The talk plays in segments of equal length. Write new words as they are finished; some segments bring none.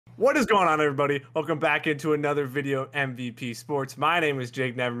What is going on, everybody? Welcome back into another video of MVP Sports. My name is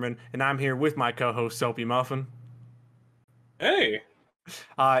Jake Neverman, and I'm here with my co-host Soapy Muffin. Hey.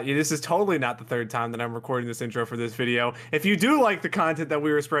 Yeah, this is totally not the third time that I'm recording this intro for this video. If you do like the content that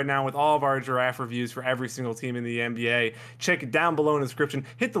we were spreading out with all of our giraffe reviews for every single team in the NBA, check it down below in the description.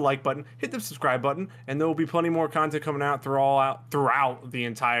 Hit the like button, hit the subscribe button, and there will be plenty more content coming out throughout the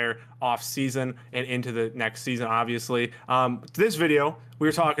entire off season and into the next season. Obviously, this video we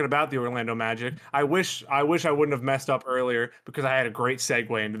were talking about the Orlando Magic. I wish I wouldn't have messed up earlier because I had a great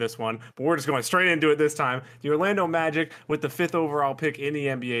segue into this one, but we're just going straight into it this time. The Orlando Magic with the 5th overall pick in the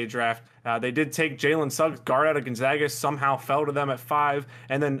NBA draft. They did take Jalen Suggs, guard out of Gonzaga, somehow fell to them at 5.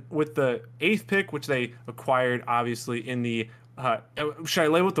 And then with the 8th pick, which they acquired obviously in the, should I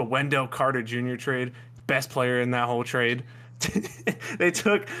label it the Wendell Carter Jr. trade? Best player in that whole trade. They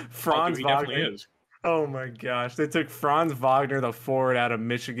took Franz Wagner. Oh my gosh. They took Franz Wagner, the forward out of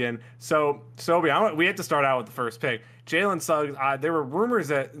Michigan. So, Soapy, we had to start out with the first pick. Jalen Suggs, there were rumors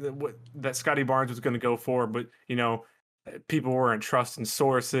that Scotty Barnes was going to go for, but, you know, people weren't trusting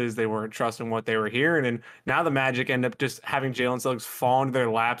sources. They weren't trusting what they were hearing. And now the Magic end up just having Jalen Suggs fall into their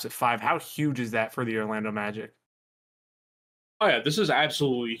laps at 5. How huge is that for the Orlando Magic? Oh yeah, this is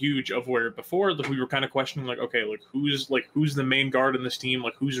absolutely huge. Of where before we were kind of questioning, like, okay, who's the main guard in this team?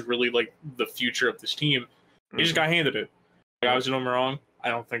 Like, who's really like the future of this team? He just got handed it. Like, I was doing wrong. I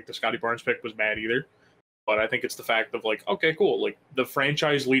don't think the Scotty Barnes pick was bad either, but I think it's the fact of like, okay, cool. Like the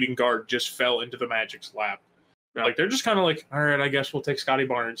franchise leading guard just fell into the Magic's lap. Yeah. Like they're just kind of like, all right, I guess we'll take Scotty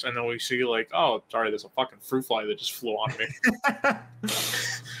Barnes, and then we see like, oh, sorry, there's a fucking fruit fly that just flew on me.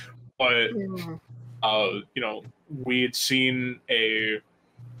 But you know, we had seen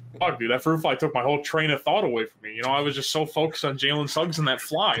fuck, dude, that fruit fly took my whole train of thought away from me. You know, I was just so focused on Jalen Suggs and that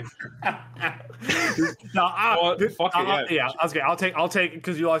fly. Yeah, okay, I'll take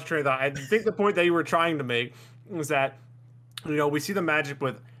because you lost your train of thought. I think the point that you were trying to make was that, you know, we see the Magic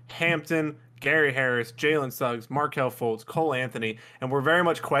with Hampton, Gary Harris, Jalen Suggs, Markelle Fultz, Cole Anthony, and we're very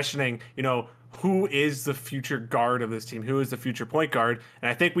much questioning, you know, who is the future guard of this team? Who is the future point guard?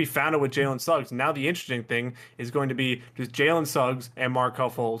 And I think we found it with Jalen Suggs. Now the interesting thing is going to be, does Jalen Suggs and Markelle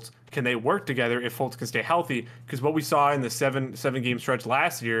Fultz, can they work together if Fultz can stay healthy? Because what we saw in the seven game stretch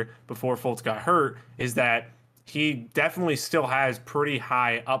last year before Fultz got hurt is that he definitely still has pretty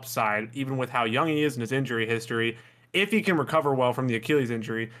high upside, even with how young he is and his injury history. If he can recover well from the Achilles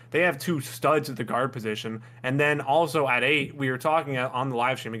injury, they have 2 studs at the guard position. And then also at 8, we were talking on the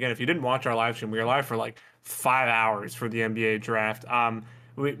live stream. Again, if you didn't watch our live stream, we were live for like 5 hours for the NBA draft.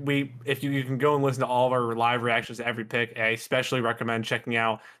 If you can go and listen to all of our live reactions to every pick, I especially recommend checking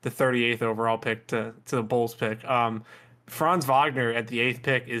out the 38th overall pick to the Bulls pick. Franz Wagner at the 8th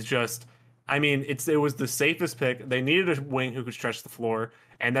pick is just, I mean, it was the safest pick. They needed a wing who could stretch the floor,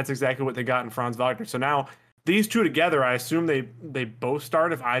 and that's exactly what they got in Franz Wagner. So now these two together, I assume they both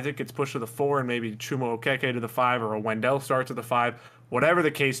start if Isaac gets pushed to the 4 and maybe Chuma Okeke to the 5 or a Wendell starts at the 5, whatever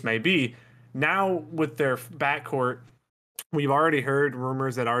the case may be. Now with their backcourt, we've already heard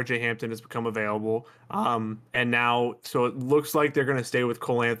rumors that RJ Hampton has become available. And now, so it looks like they're going to stay with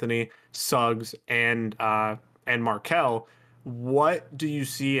Cole Anthony, Suggs, and Markelle. What do you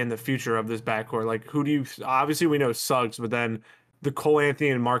see in the future of this backcourt? Like, who do you, obviously we know Suggs, but then the Cole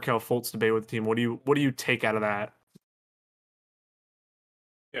Anthony and Markelle Fultz debate with the team. What do you take out of that?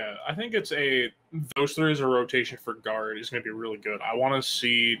 Yeah, I think it's those 3 as a rotation for guard is going to be really good. I want to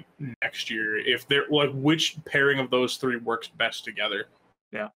see next year if they're like which pairing of those 3 works best together.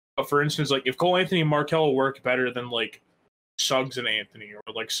 Yeah. But for instance, like if Cole Anthony and Markelle work better than like Suggs and Anthony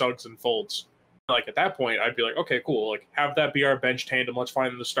or like Suggs and Fultz, like at that point I'd be like, okay, cool. Like have that be our bench tandem. Let's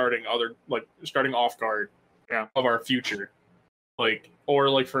find the starting off guard of our future. Like, or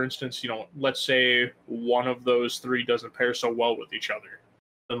like, for instance, you know, let's say one of those 3 doesn't pair so well with each other.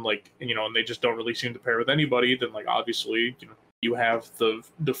 Then, like, you know, and they just don't really seem to pair with anybody, then, like, obviously, you know, you have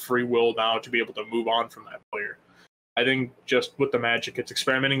the free will now to be able to move on from that player. I think just with the Magic, it's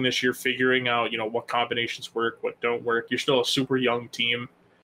experimenting this year, figuring out, you know, what combinations work, what don't work. You're still a super young team.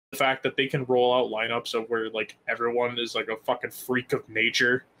 The fact that they can roll out lineups of where, like, everyone is, like, a fucking freak of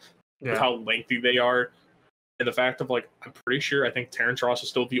nature with how lengthy they are. And the fact of, like, I'm pretty sure, I think Terrence Ross is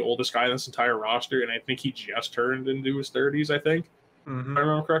still the oldest guy in this entire roster, and I think he just turned into his 30s, I think. If I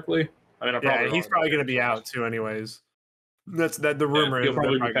remember correctly. I mean, he's probably going to be out, too, anyways. That's the rumor. He'll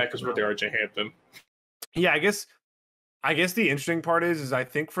probably be back because with the RJ Hampton. Yeah, I guess the interesting part is I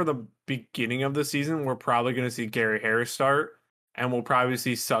think for the beginning of the season, we're probably going to see Gary Harris start, and we'll probably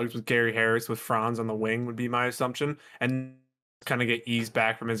see Suggs with Gary Harris with Franz on the wing, would be my assumption. And kind of get eased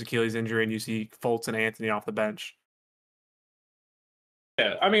back from his Achilles injury, and you see Fultz and Anthony off the bench.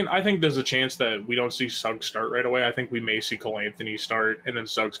 Yeah, I mean, I think there's a chance that we don't see Suggs start right away. I think we may see Cole Anthony start, and then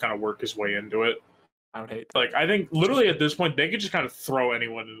Suggs kind of work his way into it. I would hate that. Like, I think literally at this point, they could just kind of throw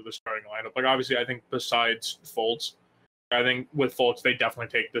anyone into the starting lineup. Like, obviously, I think besides Fultz, I think with Fultz, they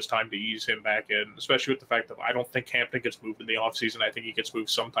definitely take this time to ease him back in, especially with the fact that I don't think Hampton gets moved in the offseason. I think he gets moved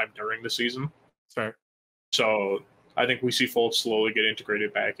sometime during the season. Fair. So I think we see Fultz slowly get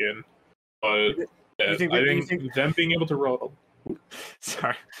integrated back in. But yeah, I think them being able to roll.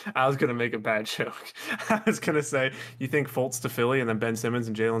 Sorry, I was gonna make a bad joke. I was gonna say, you think Fultz to Philly and then Ben Simmons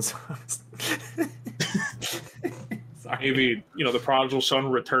and Jalen Suggs? Sorry. Maybe the prodigal son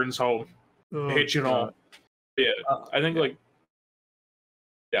returns home, hits you all. Yeah, I think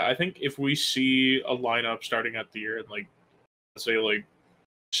I think if we see a lineup starting at the year and let's say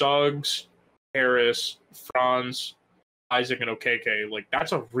Suggs, Harris, Franz, Isaac, and OKK,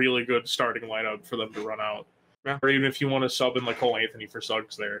 that's a really good starting lineup for them to run out. Yeah. Or even if you want to sub in Cole Anthony for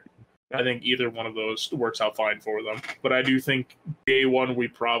Suggs there. Yeah. I think either one of those works out fine for them. But I do think day one we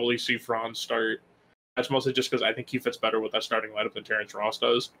probably see Franz start. That's mostly just because I think he fits better with that starting lineup than Terrence Ross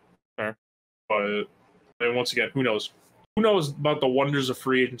does. Fair. But once again, who knows? Who knows about the wonders of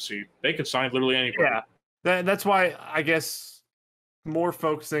free agency? They could sign literally anybody. Yeah. That's why I guess more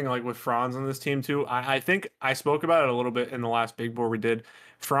focusing with Franz on this team too. I think I spoke about it a little bit in the last big board we did.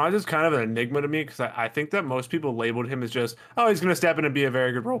 Franz is kind of an enigma to me because I think that most people labeled him as just, he's going to step in and be a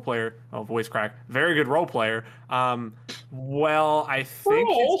very good role player. Oh, voice crack. Very good role player. Well, I think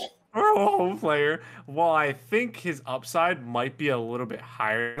role player. Well, I think his upside might be a little bit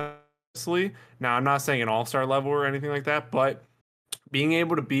higher, honestly. Now, I'm not saying an all-star level or anything like that, but being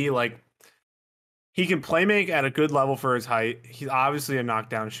able to be he can play make at a good level for his height. He's obviously a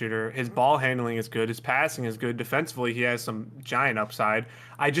knockdown shooter. His ball handling is good. His passing is good. Defensively, he has some giant upside.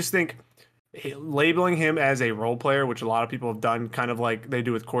 I just think labeling him as a role player, which a lot of people have done kind of like they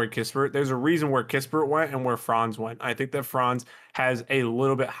do with Corey Kispert, there's a reason where Kispert went and where Franz went. I think that Franz has a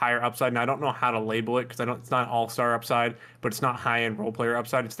little bit higher upside. And I don't know how to label it because it's not all-star upside, but it's not high-end role player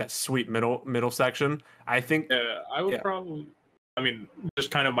upside. It's that sweet middle section. I think I would probably, just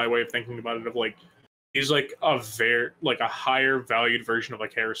kind of my way of thinking about it of he's a higher valued version of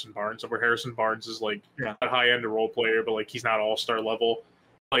Harrison Barnes, where Harrison Barnes is a high end role player, but he's not all-star level.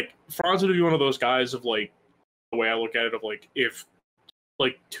 Franz would be one of those guys of the way I look at it of if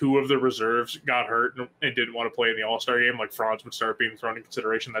two of the reserves got hurt and didn't want to play in the all-star game, Franz would start being thrown in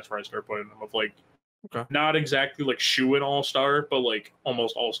consideration. That's where I start putting him of not exactly shoe-in all-star, but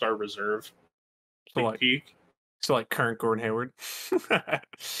almost all-star reserve. So peak. So current Gordon Hayward.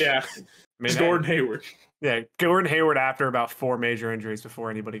 Yeah. Gordon Hayward. Yeah, Gordon Hayward after about 4 major injuries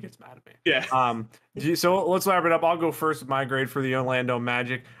before anybody gets mad at me. Yeah. So let's wrap it up. I'll go first with my grade for the Orlando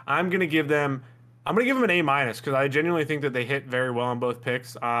Magic. I'm gonna give them an A- because I genuinely think that they hit very well on both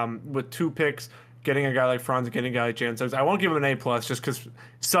picks. With 2 picks, getting a guy like Franz and getting a guy like Jalen Suggs. I won't give him an A+ just because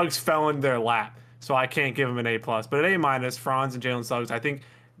Suggs fell in their lap, so I can't give him an A+. But an A-, Franz and Jalen Suggs. I think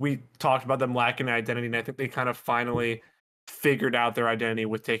we talked about them lacking identity, and I think they kind of finally figured out their identity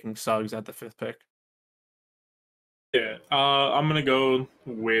with taking Suggs at the 5th pick. Yeah, I'm gonna go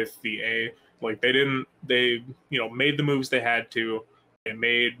with the A. They made the moves they had to. They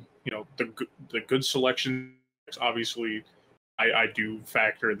made the good selection. Obviously, I do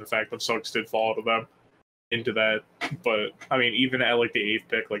factor in the fact that Suggs did fall to them into that. But even at the 8th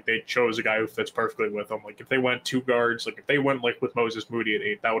pick, they chose a guy who fits perfectly with them. If they went 2 guards, if they went with Moses Moody at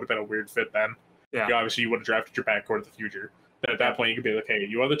 8, that would have been a weird fit then. Yeah. Obviously, you would have drafted your backcourt of the future. Then at that point, you could be hey,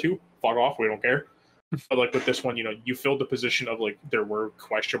 you other 2, fuck off, we don't care. But with this one, you filled the position of there were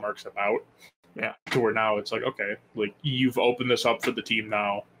question marks about. Yeah. To where now it's okay, you've opened this up for the team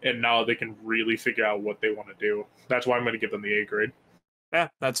now, and now they can really figure out what they want to do. That's why I'm going to give them the A grade. Yeah,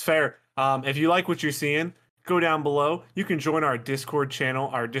 that's fair. If you like what you're seeing, go down below. You can join our Discord channel,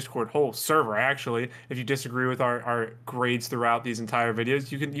 our Discord whole server, actually. If you disagree with our grades throughout these entire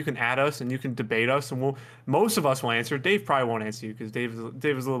videos, you can add us and you can debate us, and most of us will answer. Dave probably won't answer you because Dave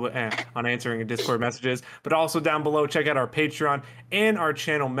is a little bit on answering Discord messages. But also down below, check out our Patreon and our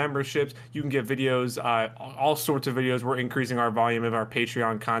channel memberships. You can get videos, all sorts of videos. We're increasing our volume of our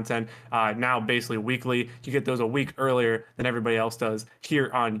Patreon content now basically weekly. You get those a week earlier than everybody else does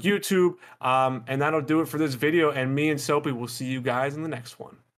here on YouTube. And that'll do it for this video, and me and Soapy will see you guys in the next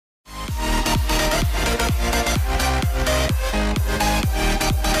one.